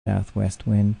Southwest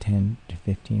wind 10 to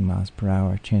 15 miles per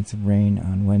hour. Chance of rain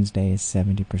on Wednesday is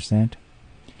 70%.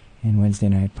 And Wednesday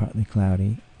night, partly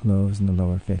cloudy, lows in the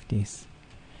lower 50s.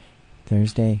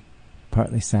 Thursday,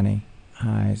 partly sunny,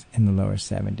 highs in the lower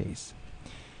 70s.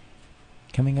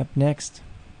 Coming up next,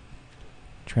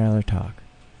 Trailer Talk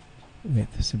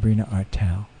with Sabrina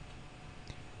Artel.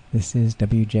 This is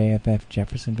WJFF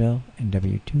Jeffersonville and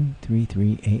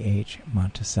W233AH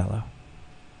Monticello.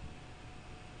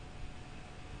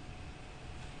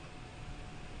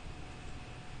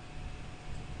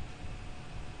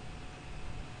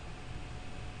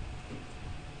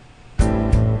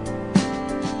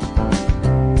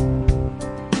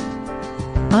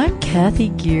 I'm Kathy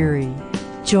Geary.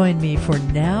 Join me for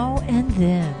Now and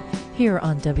Then here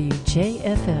on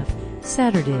WJFF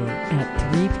Saturday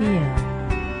at 3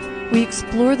 p.m. We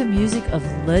explore the music of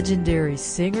legendary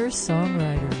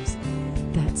singer-songwriters.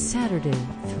 That's Saturday,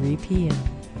 3 p.m.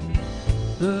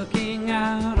 Looking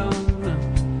out on the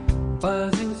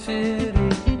buzzing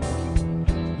city,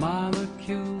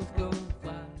 molecules go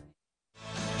fly.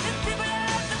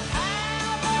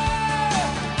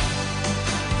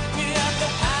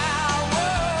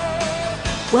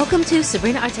 Welcome to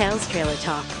Sabrina Artel's Trailer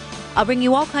Talk. I'll bring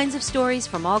you all kinds of stories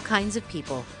from all kinds of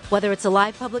people. Whether it's a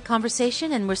live public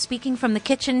conversation and we're speaking from the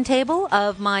kitchen table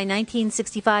of my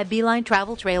 1965 Beeline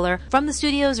travel trailer, from the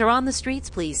studios or on the streets,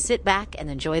 please sit back and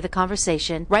enjoy the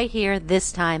conversation right here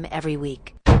this time every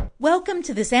week. Welcome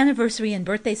to this anniversary and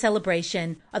birthday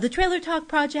celebration of the Trailer Talk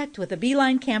Project with the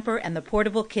Beeline camper and the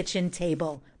portable kitchen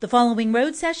table. The following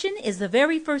road session is the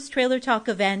very first Trailer Talk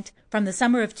event from the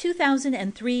summer of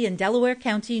 2003 in Delaware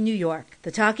County, New York.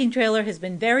 The talking trailer has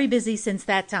been very busy since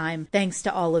that time, thanks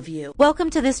to all of you.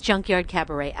 Welcome to this Junkyard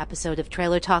Cabaret episode of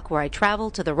Trailer Talk, where I travel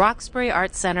to the Roxbury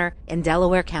Arts Center in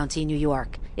Delaware County, New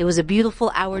York. It was a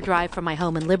beautiful hour drive from my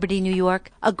home in Liberty, New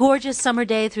York, a gorgeous summer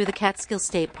day through the Catskills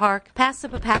State Park, past the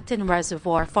Papacton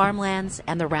Reservoir farmlands,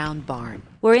 and the Round Barn.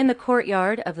 We're in the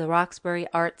courtyard of the Roxbury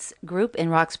Arts Group in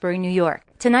Roxbury, New York.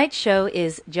 Tonight's show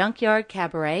is Junkyard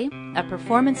Cabaret, a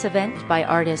performance event by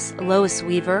artists Lois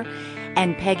Weaver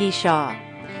and Peggy Shaw.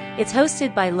 It's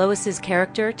hosted by Lois's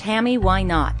character, Tammy Why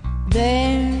Not.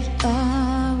 There's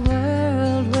a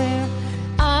world where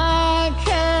I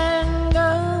can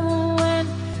go and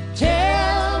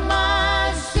tell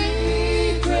my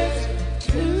secrets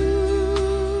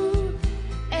to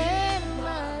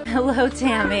anyone. Hello,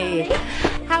 Tammy.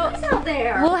 What's out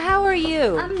there? Well, how are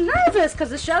you? I'm nervous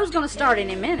because the show's going to start in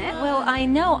a minute. Well, I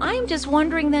know. I'm just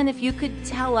wondering then if you could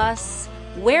tell us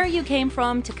where you came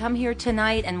from to come here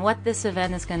tonight and what this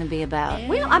event is going to be about.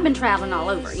 Well, I've been traveling all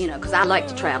over, because I like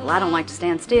to travel. I don't like to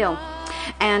stand still.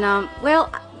 And,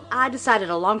 I decided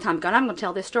a long time ago, and I'm going to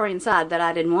tell this story inside, that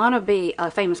I didn't want to be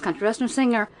a famous country western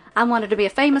singer. I wanted to be a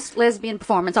famous lesbian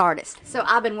performance artist. So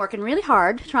I've been working really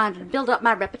hard trying to build up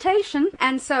my reputation.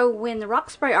 And so when the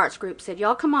Roxbury Arts Group said,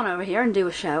 y'all come on over here and do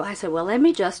a show, I said, well, let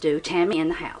me just do Tammy in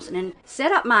the House. And then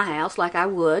set up my house like I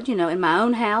would, in my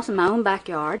own house, in my own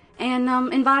backyard, and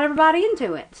invite everybody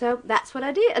into it. So that's what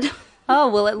I did. Oh,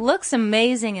 well, it looks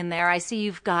amazing in there. I see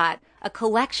you've got a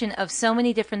collection of so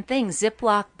many different things.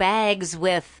 Ziploc bags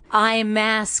with eye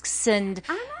masks and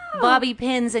bobby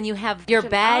pins, and you have your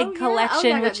bag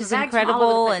collection, which is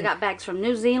incredible. I got bags from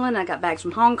New Zealand, I got bags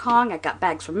from Hong Kong, I got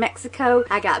bags from Mexico,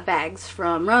 I got bags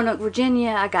from Roanoke, Virginia,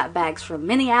 I got bags from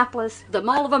Minneapolis, the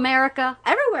Mall of America,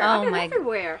 everywhere.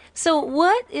 Everywhere. So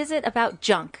what is it about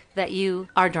junk that you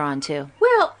are drawn to?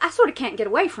 Well, I sort of can't get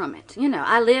away from it.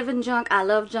 I live in junk, I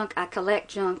love junk, I collect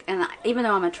junk, and even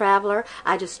though I'm a traveler,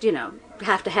 I just,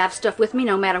 have to have stuff with me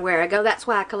no matter where I go. That's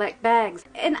why I collect bags.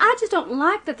 And I just don't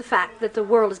like the fact that the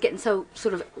world is getting so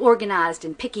sort of organized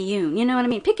and picayune. You know what I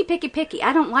mean? Picky, picky, picky.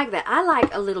 I don't like that. I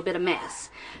like a little bit of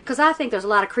mess, because I think there's a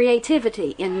lot of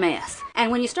creativity in mess.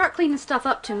 And when you start cleaning stuff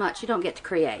up too much, you don't get to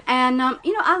create. And,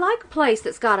 I like a place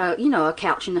that's got a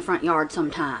couch in the front yard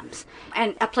sometimes,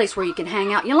 and a place where you can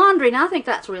hang out your laundry, and I think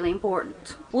that's really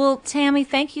important. Well, Tammy,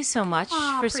 thank you so much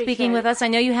for speaking with us. I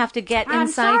know you have to get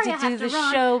inside to do the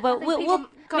show, but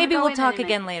maybe we'll talk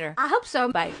again later. I hope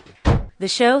so. Bye. The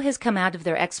show has come out of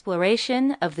their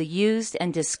exploration of the used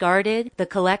and discarded, the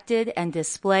collected and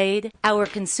displayed, our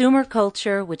consumer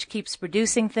culture, which keeps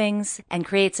producing things and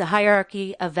creates a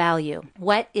hierarchy of value.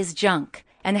 What is junk?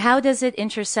 And how does it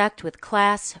intersect with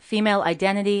class, female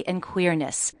identity, and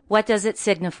queerness? What does it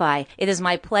signify? It is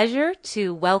my pleasure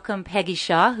to welcome Peggy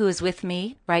Shaw, who is with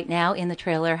me right now in the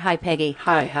trailer. Hi, Peggy.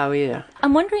 Hi, how are you?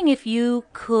 I'm wondering if you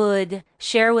could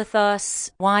share with us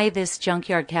why this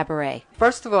Junkyard Cabaret.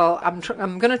 First of all, I'm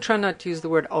going to try not to use the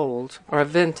word old or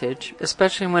vintage,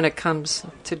 especially when it comes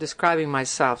to describing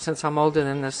myself, since I'm older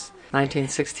than this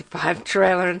 1965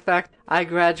 trailer. In fact, I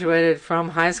graduated from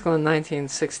high school in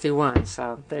 1961,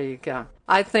 so there you go.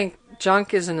 I think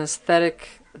junk is an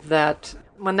aesthetic that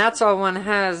when that's all one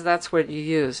has, that's what you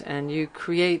use, and you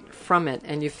create from it,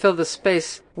 and you fill the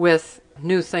space with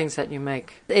new things that you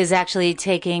make. Is actually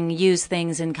taking used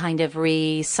things and kind of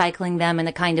recycling them in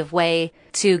a kind of way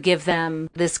to give them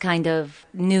this kind of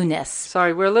newness.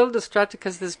 Sorry, we're a little distracted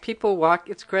because there's people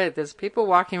it's great. There's people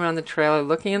walking around the trailer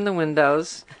looking in the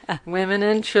windows, women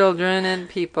and children and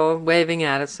people waving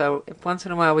at us. So if once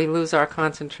in a while we lose our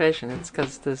concentration, it's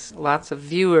because there's lots of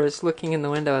viewers looking in the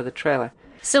window of the trailer.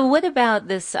 So what about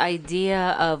this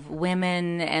idea of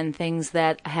women and things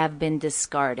that have been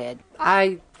discarded?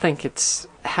 I think it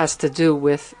has to do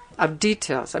with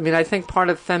details. I mean, I think part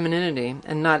of femininity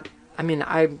and not, I mean,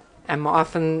 I am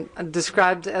often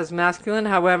described as masculine.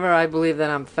 However, I believe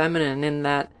that I'm feminine in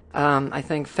that I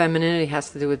think femininity has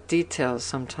to do with details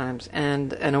sometimes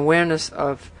and an awareness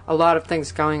of a lot of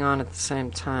things going on at the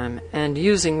same time and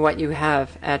using what you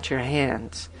have at your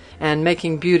hands and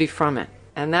making beauty from it.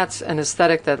 And that's an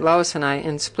aesthetic that Lois and I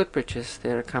in Split Britches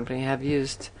Theatre Company have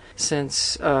used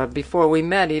since before we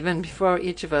met, even before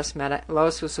each of us met.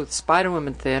 Lois was with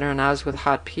Spider-Woman Theatre and I was with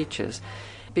Hot Peaches.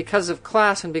 Because of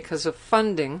class and because of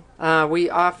funding, we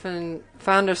often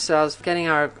found ourselves getting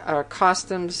our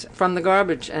costumes from the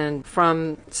garbage and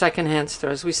from secondhand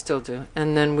stores. We still do.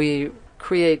 And then we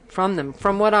create from them,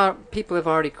 from what our people have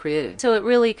already created. So it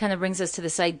really kind of brings us to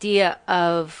this idea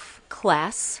of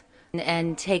class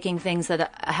and taking things that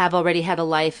have already had a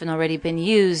life and already been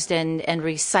used and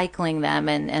recycling them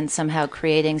and somehow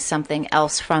creating something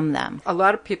else from them. A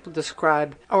lot of people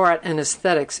describe art and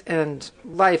aesthetics and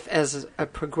life as a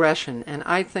progression, and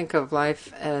I think of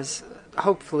life as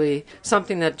hopefully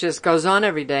something that just goes on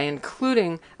every day,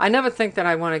 including, I never think that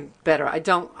I want to better.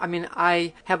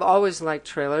 I have always liked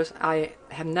trailers. I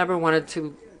have never wanted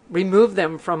to remove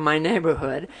them from my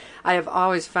neighborhood. I have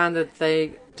always found that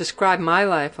they describe my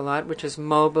life a lot, which is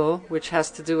mobile, which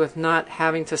has to do with not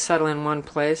having to settle in one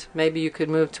place. Maybe you could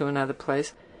move to another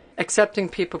place. Accepting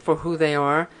people for who they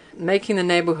are, making the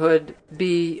neighborhood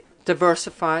be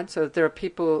diversified so that there are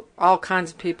people, all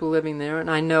kinds of people living there.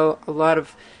 And I know a lot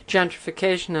of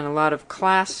gentrification and a lot of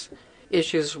class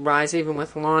issues rise even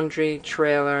with laundry,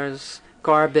 trailers,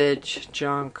 garbage,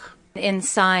 junk.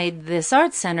 Inside this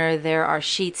art center, there are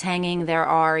sheets hanging, there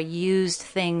are used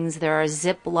things, there are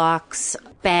Ziplocs,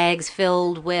 bags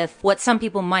filled with what some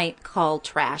people might call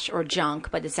trash or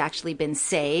junk, but it's actually been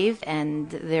saved, and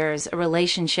there's a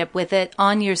relationship with it.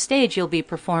 On your stage, you'll be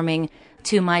performing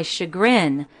To My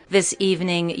Chagrin. This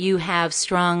evening, you have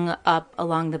strung up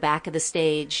along the back of the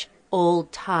stage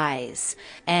old ties,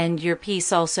 and your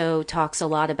piece also talks a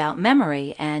lot about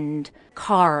memory and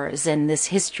cars and this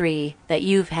history that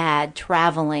you've had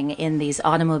traveling in these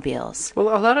automobiles.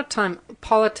 Well, a lot of time,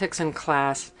 politics and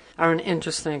class are an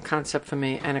interesting concept for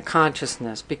me and a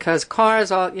consciousness, because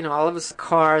cars, all of us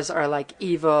cars are like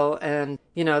evil, and,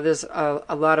 there's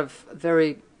a lot of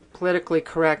very politically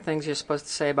correct things you're supposed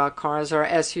to say about cars or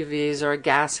SUVs or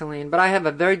gasoline, but I have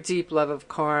a very deep love of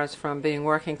cars from being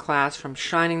working class, from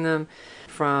shining them,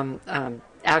 from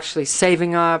actually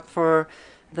saving up for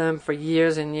them for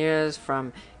years and years,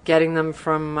 from getting them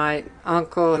from my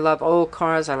uncle. I love old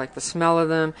cars. I like the smell of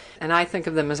them, and I think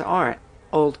of them as art,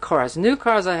 old cars. New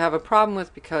cars I have a problem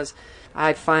with because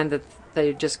I find that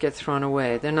they just get thrown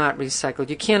away. They're not recycled.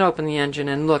 You can't open the engine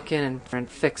and look in and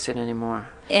fix it anymore.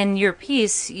 In your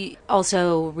piece,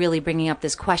 also really bringing up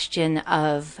this question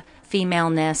of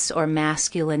femaleness or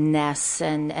masculineness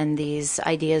and these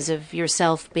ideas of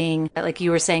yourself being, like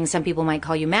you were saying, some people might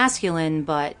call you masculine,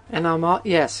 but... And I'm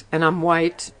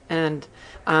white, and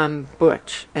I'm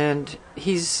butch, and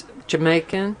he's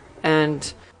Jamaican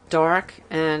and dark,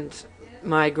 and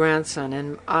my grandson,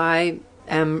 and I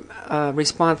am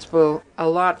responsible a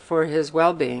lot for his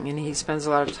well-being, and he spends a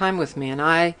lot of time with me, and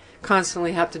I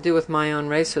constantly have to do with my own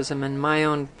racism and my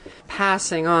own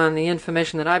passing on the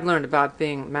information that I've learned about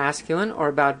being masculine or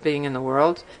about being in the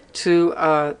world to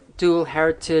a dual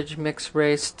heritage,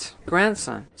 mixed-raced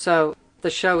grandson. So the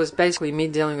show is basically me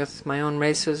dealing with my own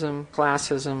racism,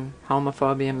 classism,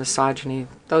 homophobia, misogyny,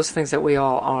 those things that we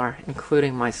all are,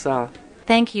 including myself.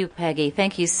 Thank you, Peggy.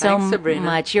 Thank you so Thanks, Sabrina.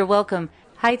 much. You're welcome.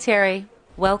 Hi, Terry.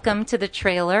 Welcome to the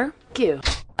trailer. Thank you.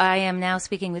 I am now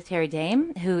speaking with Terry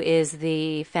Dame, who is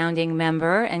the founding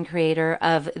member and creator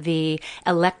of the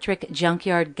Electric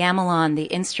Junkyard Gamelan. The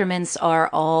instruments are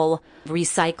all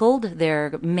recycled.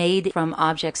 They're made from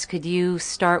objects. Could you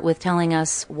start with telling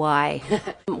us why?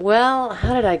 Well,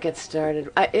 how did I get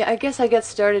started? I guess I got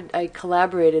started, I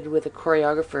collaborated with a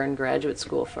choreographer in graduate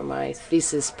school for my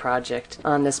thesis project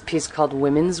on this piece called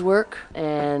Women's Work,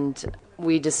 and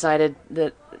we decided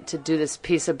that to do this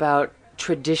piece about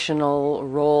traditional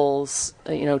roles,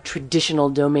 traditional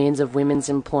domains of women's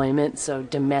employment, so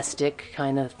domestic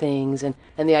kind of things. And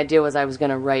the idea was I was going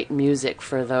to write music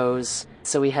for those.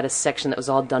 So we had a section that was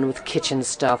all done with kitchen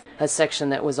stuff, a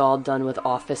section that was all done with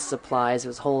office supplies. It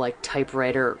was whole like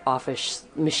typewriter, office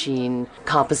machine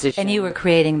composition. And you were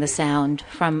creating the sound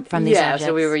from these objects? Yeah,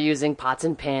 so we were using pots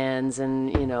and pans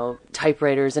and,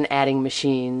 typewriters and adding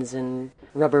machines and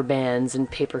rubber bands and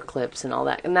paper clips and all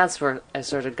that. And that's where I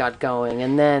sort of got going.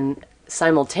 And then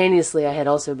simultaneously I had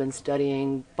also been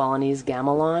studying Balinese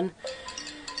gamelan,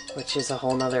 which is a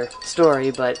whole nother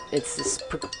story, but it's this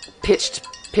pitched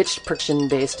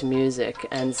percussion-based music,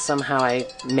 and somehow I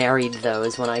married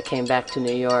those when I came back to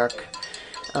New York.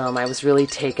 I was really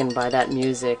taken by that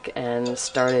music and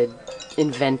started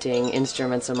inventing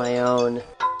instruments of my own.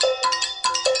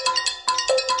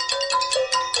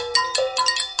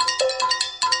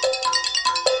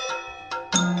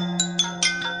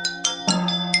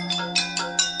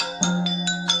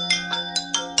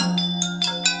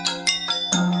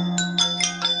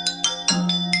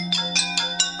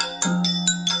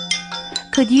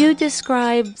 Could you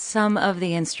describe some of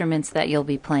the instruments that you'll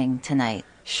be playing tonight?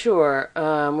 Sure.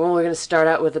 Well, we're going to start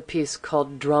out with a piece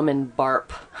called Drum and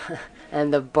Barp.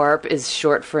 And the barp is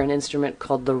short for an instrument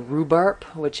called the rhubarb,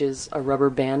 which is a rubber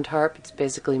band harp. It's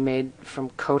basically made from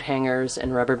coat hangers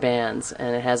and rubber bands,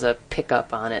 and it has a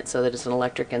pickup on it so that it's an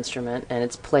electric instrument, and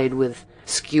it's played with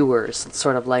skewers,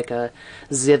 sort of like a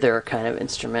zither kind of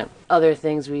instrument. Other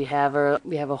things we have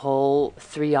a whole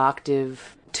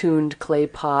 3-octave tuned clay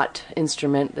pot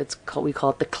instrument we call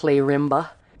it the clay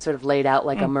rimba, sort of laid out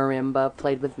like a marimba,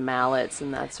 played with mallets,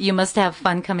 and that's... You must have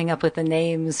fun coming up with the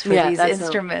names for these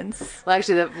instruments. Well,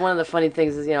 actually, one of the funny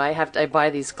things is, I buy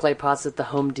these clay pots at the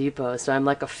Home Depot, so I'm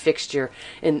like a fixture.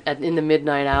 In the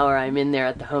midnight hour, I'm in there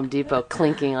at the Home Depot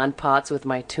clinking on pots with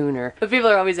my tuner. But people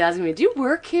are always asking me, do you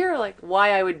work here? Like,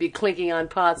 why I would be clinking on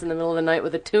pots in the middle of the night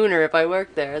with a tuner if I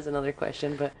worked there is another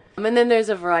question, but... And then there's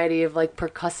a variety of like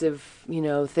percussive,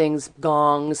 things,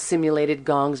 gongs, simulated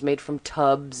gongs made from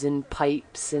tubs and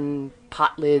pipes and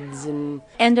pot lids and...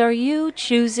 And are you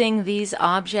choosing these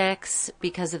objects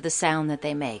because of the sound that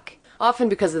they make? Often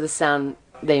because of the sound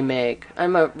they make.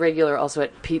 I'm a regular also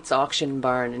at Pete's Auction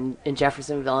Barn in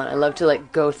Jeffersonville, and I love to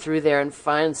go through there and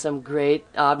find some great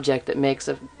object that makes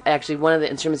actually one of the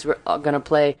instruments we're going to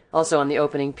play also on the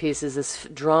opening piece is this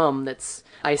drum that's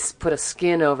I put a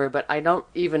skin over, but I don't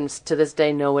even to this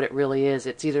day know what it really is.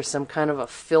 It's either some kind of a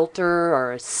filter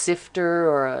or a sifter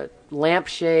or a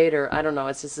lampshade, or I don't know.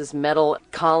 It's just this metal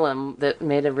column that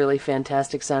made a really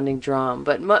fantastic sounding drum.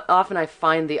 But often I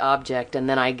find the object and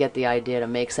then I get the idea to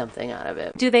make something out of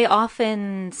it. Do they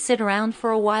often sit around for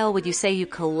a while? Would you say you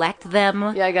collect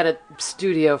them? Yeah, I got a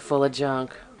studio full of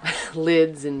junk.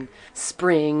 Lids and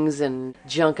springs and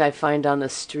junk I find on the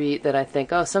street that I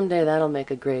think, someday that'll make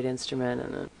a great instrument.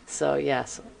 And so,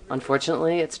 yes,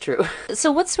 unfortunately, it's true.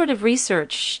 So what sort of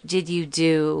research did you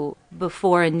do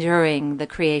before and during the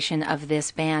creation of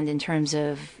this band in terms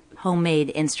of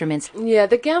homemade instruments? Yeah,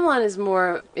 the gamelan is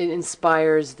more, it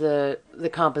inspires the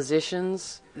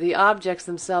compositions. The objects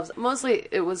themselves, mostly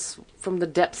it was from the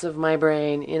depths of my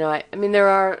brain. I mean, there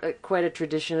are quite a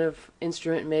tradition of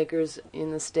instrument makers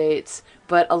in the States,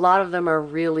 but a lot of them are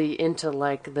really into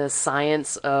the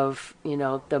science of,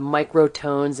 the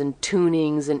microtones and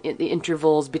tunings and the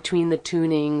intervals between the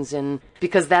tunings, and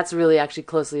because that's really actually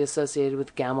closely associated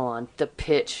with gamelan. The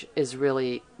pitch is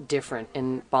really different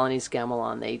in Balinese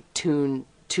gamelan. They tune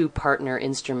 2 partner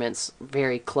instruments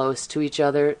very close to each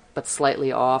other but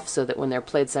slightly off so that when they're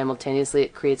played simultaneously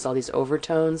it creates all these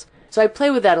overtones. So I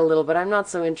play with that a little, but I'm not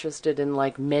so interested in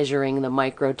measuring the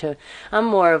microtone. I'm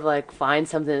more of find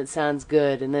something that sounds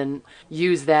good and then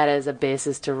use that as a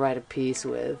basis to write a piece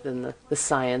with, and the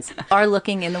science. Are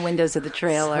looking in the windows of the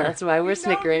trailer. So that's why we're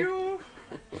snickering.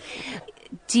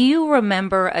 Do you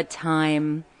remember a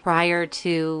time prior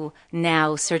to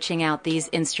now searching out these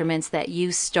instruments that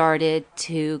you started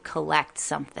to collect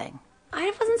something?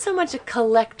 I wasn't so much a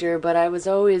collector, but I was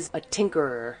always a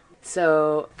tinkerer.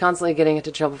 So constantly getting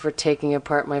into trouble for taking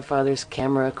apart my father's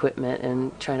camera equipment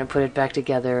and trying to put it back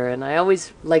together. And I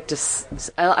always liked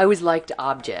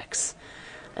objects.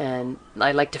 and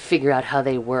I like to figure out how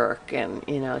they work, and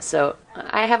so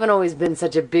I haven't always been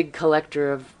such a big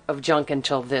collector of junk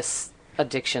until this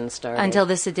addiction started.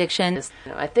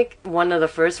 I think one of the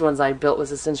first ones I built was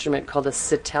this instrument called a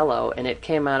citello, and it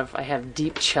came out of, I have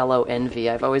deep cello envy.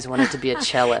 I've always wanted to be a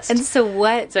cellist. And so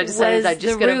what so I decided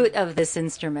was the root of this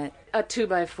instrument? A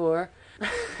 2x4.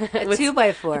 A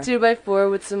 2x4. A 2x4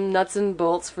 with some nuts and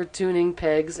bolts for tuning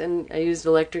pegs, and I used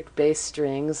electric bass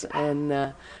strings,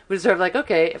 and was sort of like,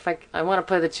 okay, if I want to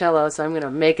play the cello, so I'm going to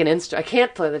make an instrument. I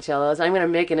can't play the cello, so I'm going to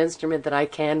make an instrument that I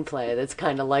can play that's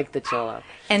kind of like the cello.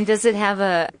 And does it have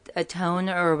a tone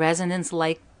or a resonance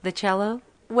like the cello?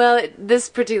 Well, this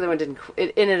particular one didn't.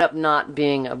 It ended up not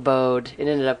being a bowed. We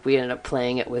ended up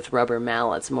playing it with rubber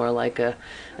mallets, more like kind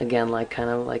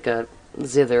of like a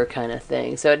zither kind of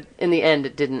thing. So in the end,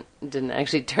 it didn't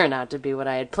actually turn out to be what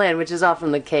I had planned, which is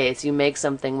often the case. You make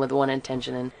something with one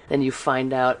intention, and then you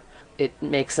find out it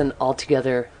makes an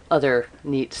altogether other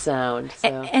neat sound. So.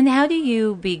 And how do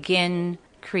you begin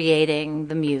creating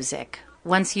the music?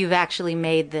 Once you've actually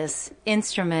made this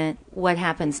instrument, what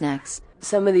happens next?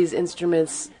 Some of these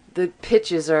instruments, the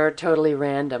pitches are totally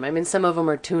random. I mean, some of them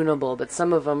are tunable, but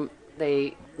some of them,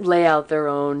 they lay out their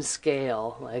own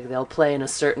scale. Like, they'll play in a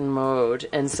certain mode,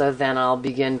 and so then I'll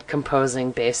begin composing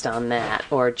based on that,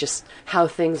 or just how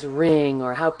things ring,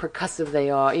 or how percussive they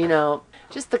are,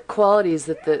 just the qualities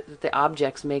that the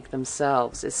objects make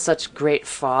themselves is such great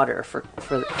fodder for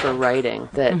writing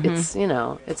that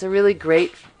it's a really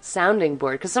great sounding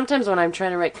board. Because sometimes when I'm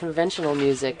trying to write conventional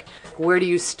music, where do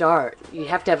you start? You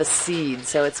have to have a seed,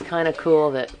 so it's kind of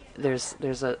cool that there's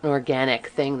an organic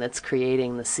thing that's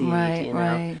creating the seed.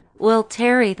 Right. Well,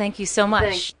 Terry, thank you so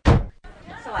much.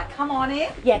 So I come on in?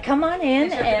 Yeah, come on in.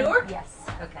 Shut the door? Yes.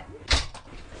 Okay.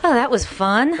 Oh, that was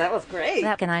fun. That was great.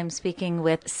 And I'm speaking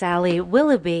with Sally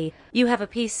Willoughby. You have a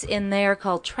piece in there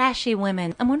called Trashy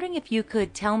Women. I'm wondering if you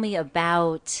could tell me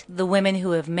about the women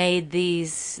who have made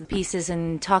these pieces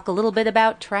and talk a little bit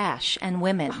about trash and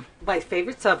women. My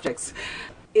favorite subjects.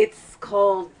 It's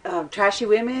called Trashy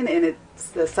Women, and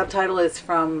the subtitle is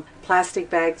From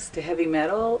Plastic Bags to Heavy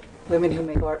Metal, Women Who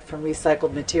Make Art from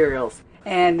Recycled Materials.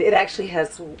 And it actually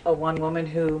has one woman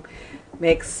who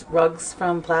makes rugs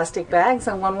from plastic bags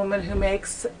and one woman who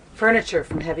makes furniture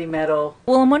from heavy metal.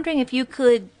 Well, I'm wondering if you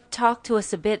could talk to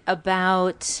us a bit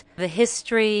about the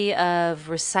history of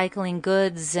recycling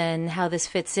goods and how this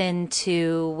fits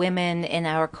into women in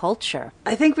our culture.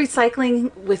 I think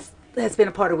recycling has been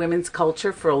a part of women's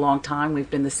culture for a long time. We've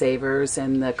been the savers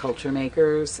and the culture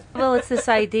makers. Well, it's this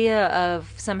idea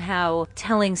of somehow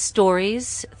telling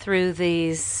stories through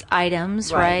these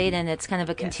items, right? And it's kind of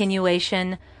a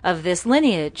continuation of this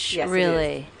lineage,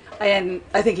 really. And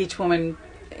I think each woman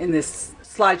in this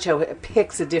slideshow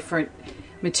picks a different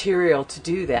material to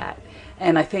do that.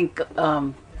 And I think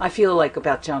I feel like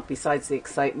about junk, besides the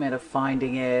excitement of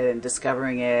finding it and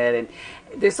discovering it, and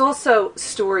there's also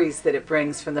stories that it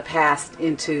brings from the past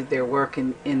into their work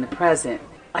in the present.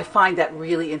 I find that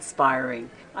really inspiring.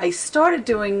 I started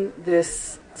doing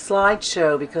this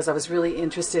slideshow because I was really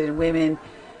interested in women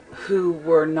who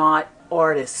were not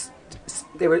artists.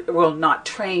 They were not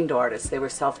trained artists. They were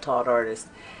self-taught artists.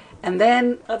 And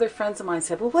then other friends of mine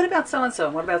said, well, what about so-and-so?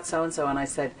 And what about so-and-so? And I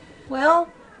said, well,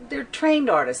 they're trained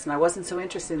artists, and I wasn't so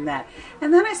interested in that.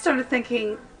 And then I started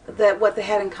thinking that what they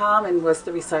had in common was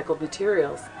the recycled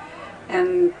materials.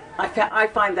 And I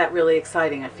find that really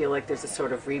exciting. I feel like there's a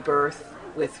sort of rebirth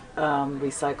with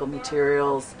recycled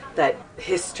materials, that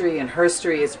history and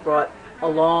herstory is brought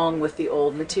along with the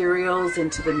old materials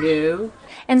into the new.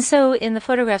 And so in the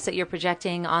photographs that you're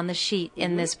projecting on the sheet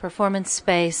in this performance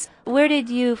space, where did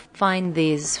you find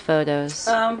these photos?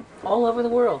 All over the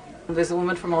world. There's a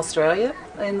woman from Australia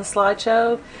in the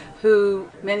slideshow who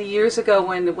many years ago,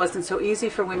 when it wasn't so easy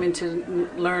for women to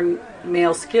learn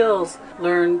male skills,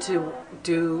 learned to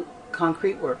do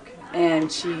concrete work.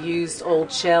 And she used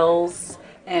old shells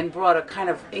and brought a kind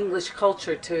of English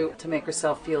culture to make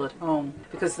herself feel at home,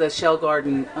 because the shell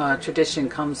garden tradition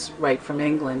comes right from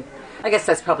England. I guess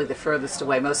that's probably the furthest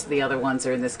away. Most of the other ones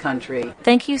are in this country.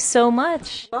 Thank you so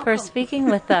much for speaking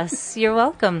with us. You're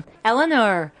welcome.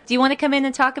 Eleanor, do you want to come in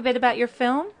and talk a bit about your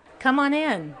film? Come on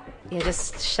in. Yeah,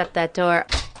 just shut that door.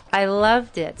 I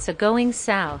loved it. So Going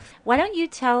South. Why don't you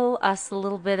tell us a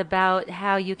little bit about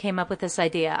how you came up with this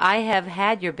idea? I have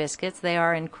had your biscuits. They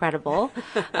are incredible.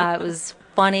 It was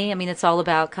funny. I mean, it's all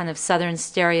about kind of Southern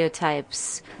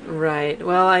stereotypes. Right.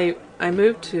 Well, I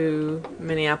moved to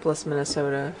Minneapolis,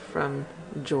 Minnesota from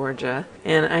Georgia,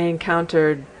 and I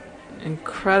encountered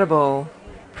incredible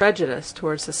prejudice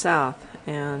towards the South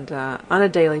and on a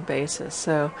daily basis.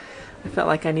 So I felt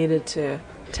like I needed to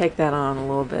take that on a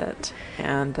little bit.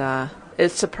 And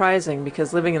it's surprising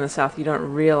because living in the South, you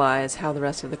don't realize how the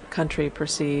rest of the country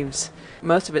perceives.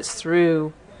 Most of it's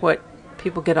through what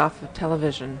people get off of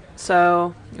television.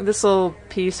 So this little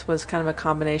piece was kind of a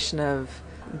combination of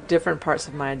different parts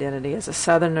of my identity as a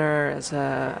Southerner, as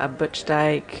a butch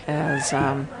dyke, as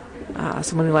someone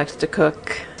who likes to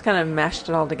cook. It's kind of mashed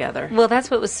it all together. Well,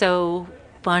 that's what was so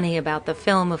funny about the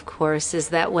film, of course, is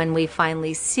that when we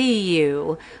finally see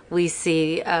you, we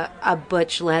see a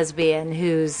butch lesbian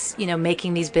who's,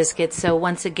 making these biscuits. So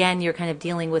once again, you're kind of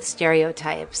dealing with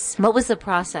stereotypes. What was the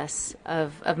process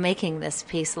of making this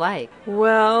piece like?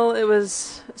 Well, it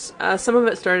was, some of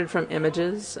it started from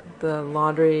images. The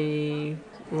laundry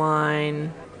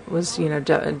line was,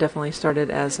 definitely started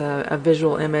as a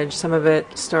visual image. Some of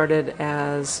it started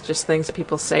as just things that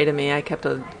people say to me. I kept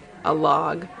a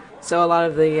log. So a lot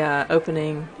of the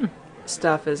opening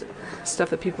stuff is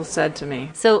stuff that people said to me.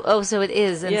 So it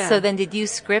is. And so then did you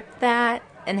script that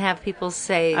and have people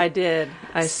say? I did.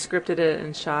 I scripted it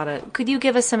and shot it. Could you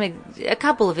give us a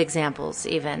couple of examples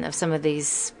even of some of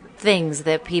these things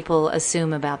that people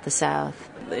assume about the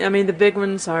South? I mean, the big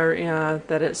ones are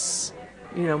that it's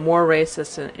more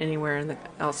racist than anywhere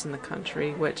else in the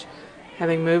country, which,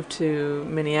 having moved to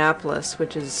Minneapolis,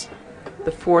 which is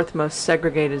the fourth most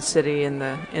segregated city in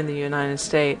the United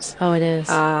States. Oh, it is.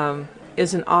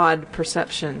 Is an odd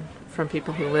perception from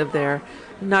people who live there.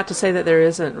 Not to say that there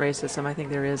isn't racism. I think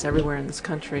there is everywhere in this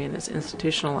country, and it's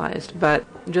institutionalized. But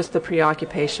just the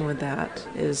preoccupation with that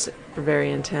is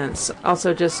very intense.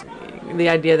 Also, just the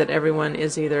idea that everyone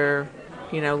is either,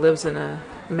 lives in a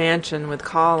mansion with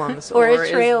columns or a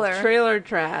trailer. Is trailer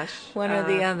trash. One or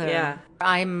the other. Yeah.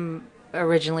 I'm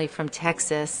originally from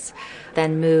Texas,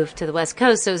 then moved to the West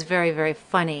Coast, so it was very, very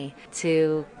funny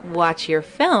to watch your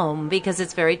film because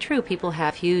it's very true. People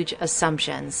have huge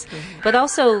assumptions. Mm-hmm. But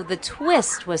also the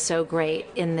twist was so great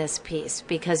in this piece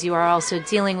because you are also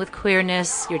dealing with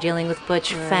queerness, you're dealing with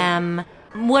butch femme.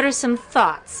 What are some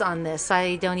thoughts on this?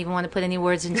 I don't even want to put any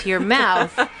words into your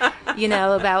mouth,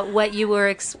 about what you were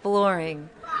exploring.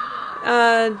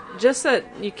 Just that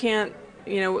you can't,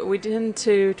 we tend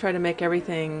to try to make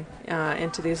everything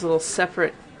into these little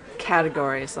separate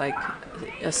categories, like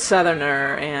a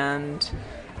Southerner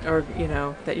or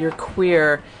that you're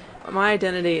queer. My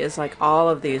identity is like all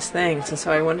of these things, and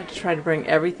so I wanted to try to bring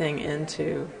everything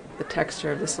into the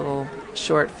texture of this little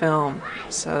short film.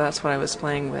 So that's what I was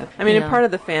playing with. I mean, and part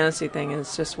of the fantasy thing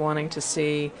is just wanting to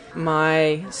see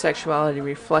my sexuality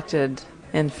reflected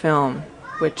in film,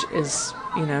 which is,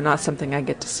 not something I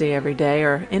get to see every day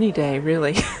or any day,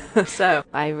 really. So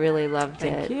I really loved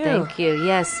it. Thank you. Thank you.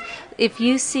 Yes. If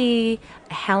you see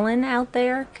Helen out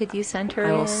there, could you send her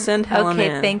in? I will send Helen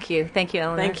in. Okay, thank you. Thank you,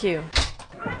 Eleanor. Thank you.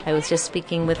 I was just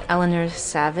speaking with Eleanor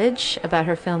Savage about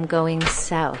her film Going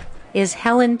South. Is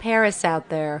Helen Paris out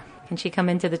there? Can she come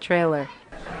into the trailer?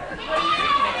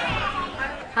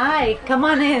 Hi, come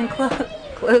on in.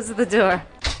 Close the door.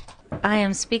 I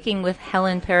am speaking with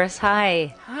Helen Paris.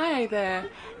 Hi. Hi there.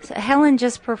 So Helen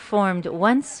just performed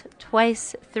once,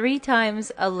 twice, 3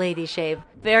 times a lady shave.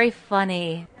 Very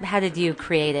funny. How did you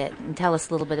create it? And tell us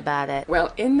a little bit about it.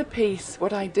 Well, in the piece,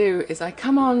 what I do is I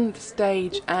come on the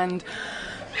stage and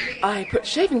I put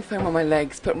shaving foam on my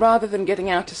legs, but rather than getting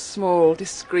out a small,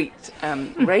 discreet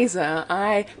razor,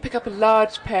 I pick up a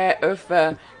large pair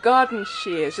of garden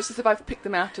shears, just as if I've picked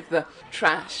them out of the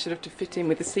trash, sort of to fit in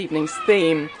with this evening's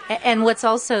theme. And what's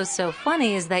also so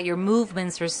funny is that your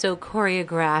movements are so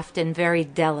choreographed and very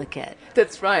delicate.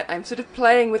 That's right. I'm sort of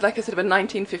playing with like a sort of a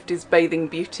 1950s bathing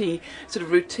beauty sort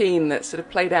of routine that sort of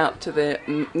played out to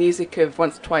the music of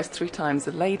Once, Twice, 3 Times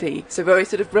a Lady. So very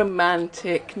sort of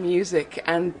romantic music,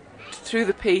 and through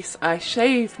the piece I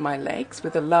shave my legs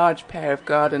with a large pair of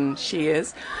garden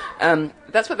shears.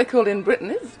 That's what they're called in Britain.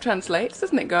 It translates,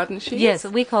 doesn't it, garden shears? Yes,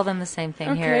 we call them the same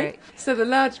thing here. So the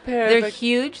large pair They're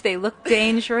huge, they look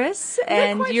dangerous,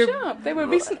 and they're quite sharp. They were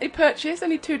recently purchased,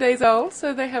 only 2 days old,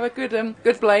 so they have a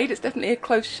good blade. It's definitely a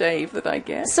close shave that I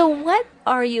get. So what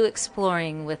are you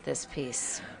exploring with this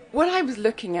piece? What I was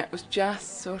looking at was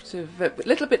just sort of a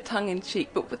little bit tongue-in-cheek,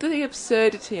 but with the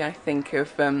absurdity, I think, of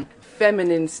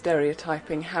feminine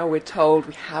stereotyping, how we're told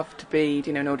we have to be,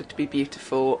 in order to be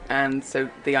beautiful, and so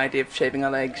the idea of shaving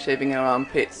our legs, shaving our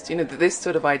armpits, this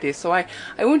sort of idea. So I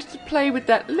wanted to play with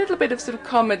that little bit of sort of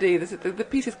comedy. The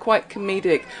piece is quite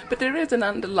comedic, but there is an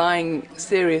underlying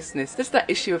seriousness. There's that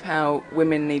issue of how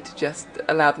women need to just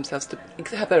allow themselves to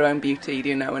have their own beauty,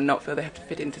 and not feel they have to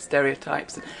fit into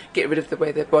stereotypes and get rid of the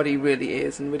way their body body really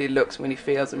is and really looks, and really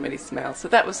feels and really smells. So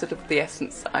that was sort of the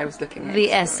essence I was looking at.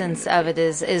 The essence of it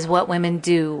is what women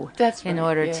do in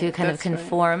order to kind of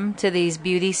conform to these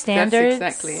beauty standards.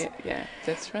 That's exactly it, yeah,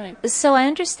 that's right. So I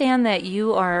understand that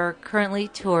you are currently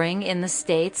touring in the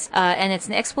States, and it's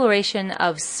an exploration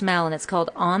of smell, and it's called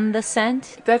On the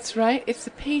Scent. That's right. It's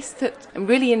a piece that I'm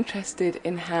really interested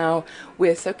in how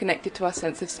we're so connected to our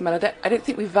sense of smell. I don't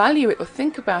think we value it or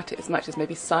think about it as much as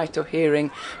maybe sight or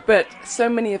hearing, but so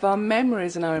many of our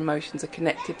memories and our emotions are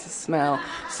connected to smell.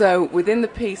 So within the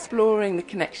piece, exploring the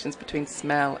connections between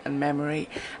smell and memory,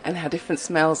 and how different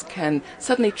smells can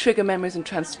suddenly trigger memories and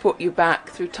transport you back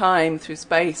through time, through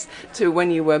space, to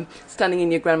when you were standing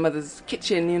in your grandmother's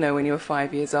kitchen, you know, when you were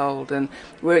 5 years old. And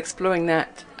we're exploring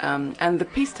that, and the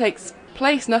piece takes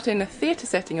place not in a theatre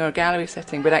setting or a gallery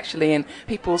setting, but actually in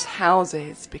people's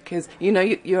houses, because you know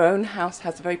your own house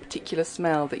has a very particular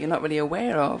smell that you're not really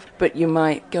aware of, but you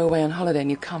might go away on holiday and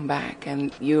you come back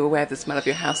and you're aware of the smell of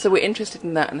your house. So we're interested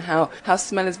in that, and how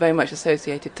smell is very much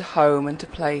associated to home and to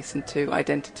place and to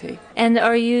identity. And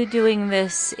are you doing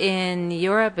this in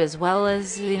Europe as well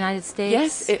as the United States?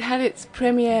 Yes, it had its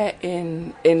premiere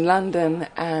in London,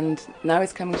 and now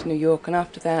it's coming to New York, and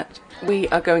after that we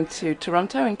are going to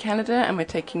Toronto in Canada, and we're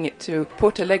taking it to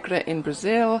Porto Alegre in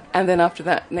Brazil, and then after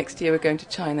that next year we're going to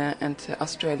China and to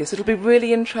Australia. So it'll be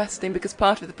really interesting, because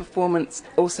part of the performance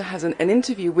also has an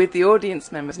interview with the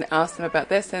audience members and ask them about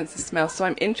their sense of smell. So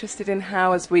I'm interested in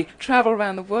how, as we travel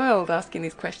around the world asking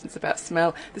these questions about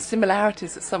smell, the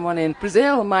similarities that someone in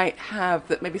Brazil might have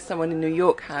that maybe someone in New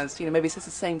York has. You know, maybe it's just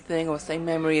the same thing or same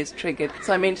memory is triggered.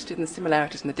 So I'm interested in the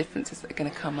similarities and the differences that are going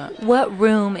to come up. What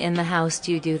room in the house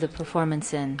do you do the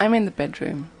performance in? I'm in the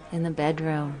bedroom. In the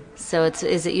bedroom. So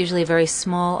is it usually a very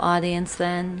small audience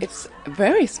then? It's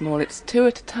very small. It's 2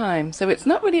 at a time. So it's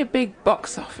not really a big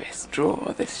box office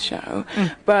draw, this show.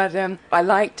 But I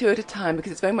like 2 at a time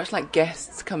because it's very much like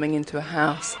guests coming into a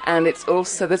house. And it's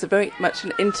also, there's a very much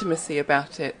an intimacy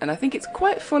about it. And I think it's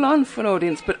quite full on for an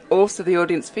audience, but also the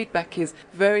audience feedback is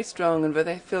very strong, and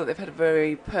they feel they've had a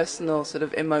very personal sort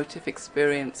of emotive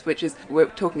experience, which is we're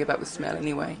talking about with smell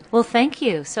anyway. Well, thank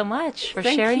you so much for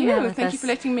sharing that with us. Thank you for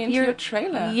letting me into your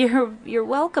trailer. You're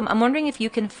welcome. I'm wondering if you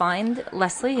can find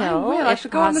Leslie Hill. I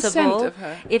should go on the scent of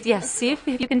her. See if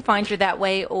you can find her that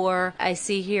way. Or I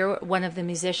see here one of the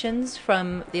musicians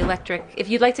from the Electric. If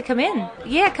you'd like to come in,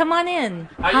 come on in.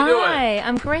 How you doing? Hi,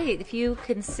 I'm great. If you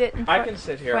can sit in front, I can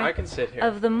sit here. I can sit here.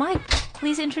 Of the mic,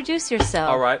 please introduce yourself.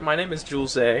 All right. My name is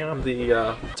Jules A. I'm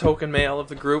the token male of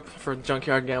the group for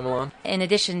Junkyard Gamelan. In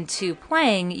addition to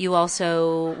playing, you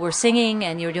also were singing,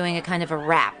 and you were doing a kind of a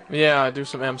rap. Yeah, I do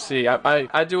some MC.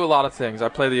 I do a lot of things. I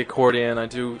play the accordion, I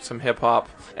do some hip-hop,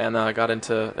 and I got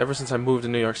into, ever since I moved to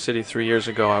New York City 3 years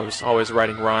ago, I was always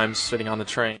writing rhymes sitting on the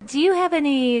train. Do you have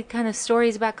any kind of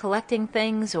stories about collecting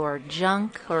things or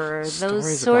junk or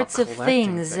those sorts of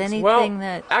things? Anything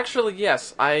that... Actually,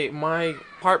 yes. My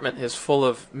apartment is full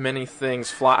of many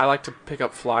things. I like to pick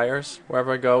up flyers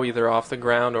wherever I go, either off the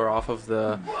ground or off of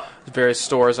the various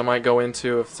stores I might go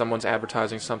into. If someone's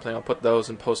advertising something, I'll put those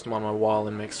and post them on my wall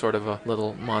and make sort of a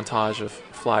little montage of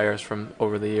flyers from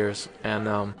over the years. And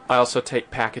I also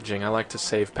take packaging. I like to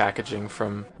save packaging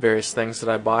from various things that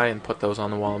I buy and put those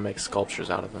on the wall and make sculptures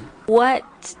out of them.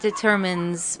 What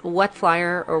determines what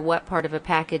flyer or what part of a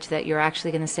package that you're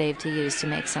actually going to save to use to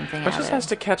make something out of it? It just has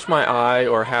to catch my eye,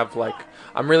 or have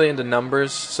I'm really into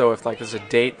numbers, so if there's a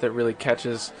date that really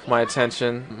catches my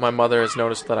attention. My mother has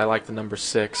noticed that I like the number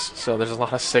 6, so there's a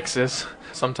lot of 6s,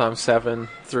 sometimes 7,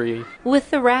 3.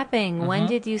 With the rapping, when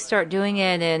did you start doing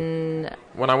it? And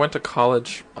when I went to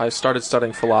college, I started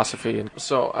studying philosophy, and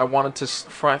so I wanted to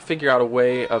figure out a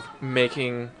way of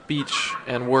making speech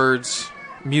and words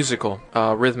musical,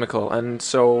 rhythmical, and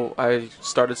so I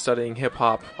started studying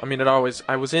hip-hop. I mean, I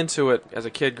was into it as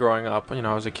a kid growing up.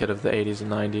 I was a kid of the 80s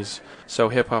and 90s, so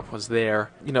hip-hop was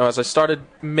there. As I started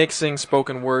mixing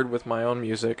spoken word with my own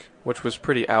music, which was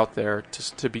pretty out there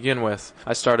to begin with,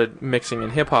 I started mixing in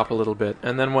hip-hop a little bit,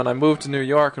 and then when I moved to New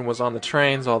York and was on the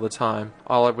trains all the time,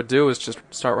 all I would do is just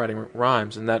start writing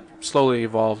rhymes, and that slowly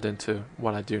evolved into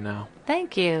what I do now.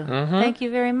 Thank you. Thank you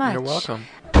very much. You're welcome.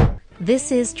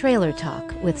 This is Trailer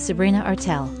Talk with Sabrina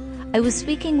Artel. I was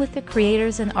speaking with the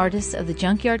creators and artists of the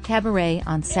Junkyard Cabaret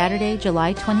on Saturday,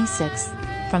 July 26th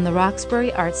from the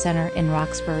Roxbury Art Center in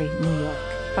Roxbury, New York.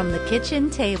 From the kitchen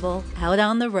table out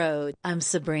on the road, I'm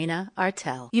Sabrina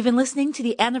Artel. You've been listening to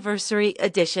the anniversary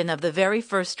edition of the very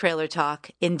first Trailer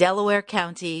Talk in Delaware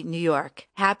County, New York.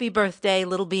 Happy birthday,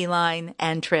 Little Beeline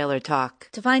and Trailer Talk.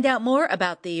 To find out more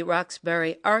about the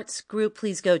Roxbury Arts Group,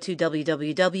 please go to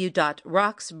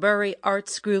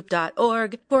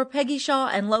www.roxburyartsgroup.org. For Peggy Shaw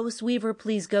and Lois Weaver,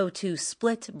 please go to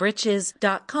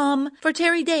splitbritches.com. For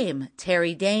Terry Dame,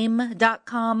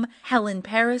 terrydame.com. Helen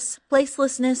Paris,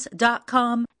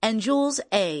 placelessness.com. And Jules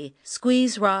A.,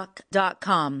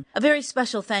 squeezerock.com. A very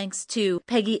special thanks to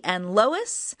Peggy and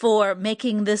Lois for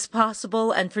making this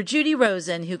possible, and for Judy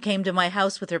Rosen, who came to my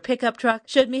house with her pickup truck,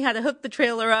 showed me how to hook the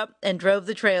trailer up, and drove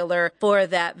the trailer for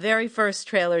that very first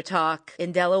Trailer Talk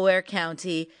in Delaware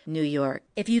County, New York.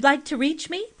 If you'd like to reach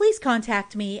me, please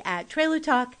contact me at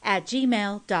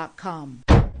trailertalk@gmail.com.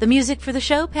 The music for the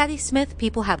show, Patti Smith,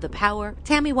 People Have the Power,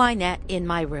 Tammy Wynette, In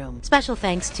My Room. Special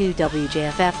thanks to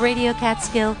WJFF Radio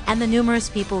Catskill and the numerous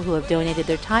people who have donated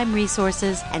their time,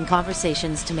 resources, and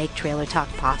conversations to make Trailer Talk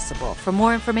possible. For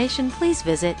more information, please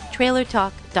visit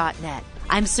trailertalk.net.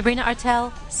 I'm Sabrina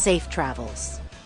Artel. Safe travels.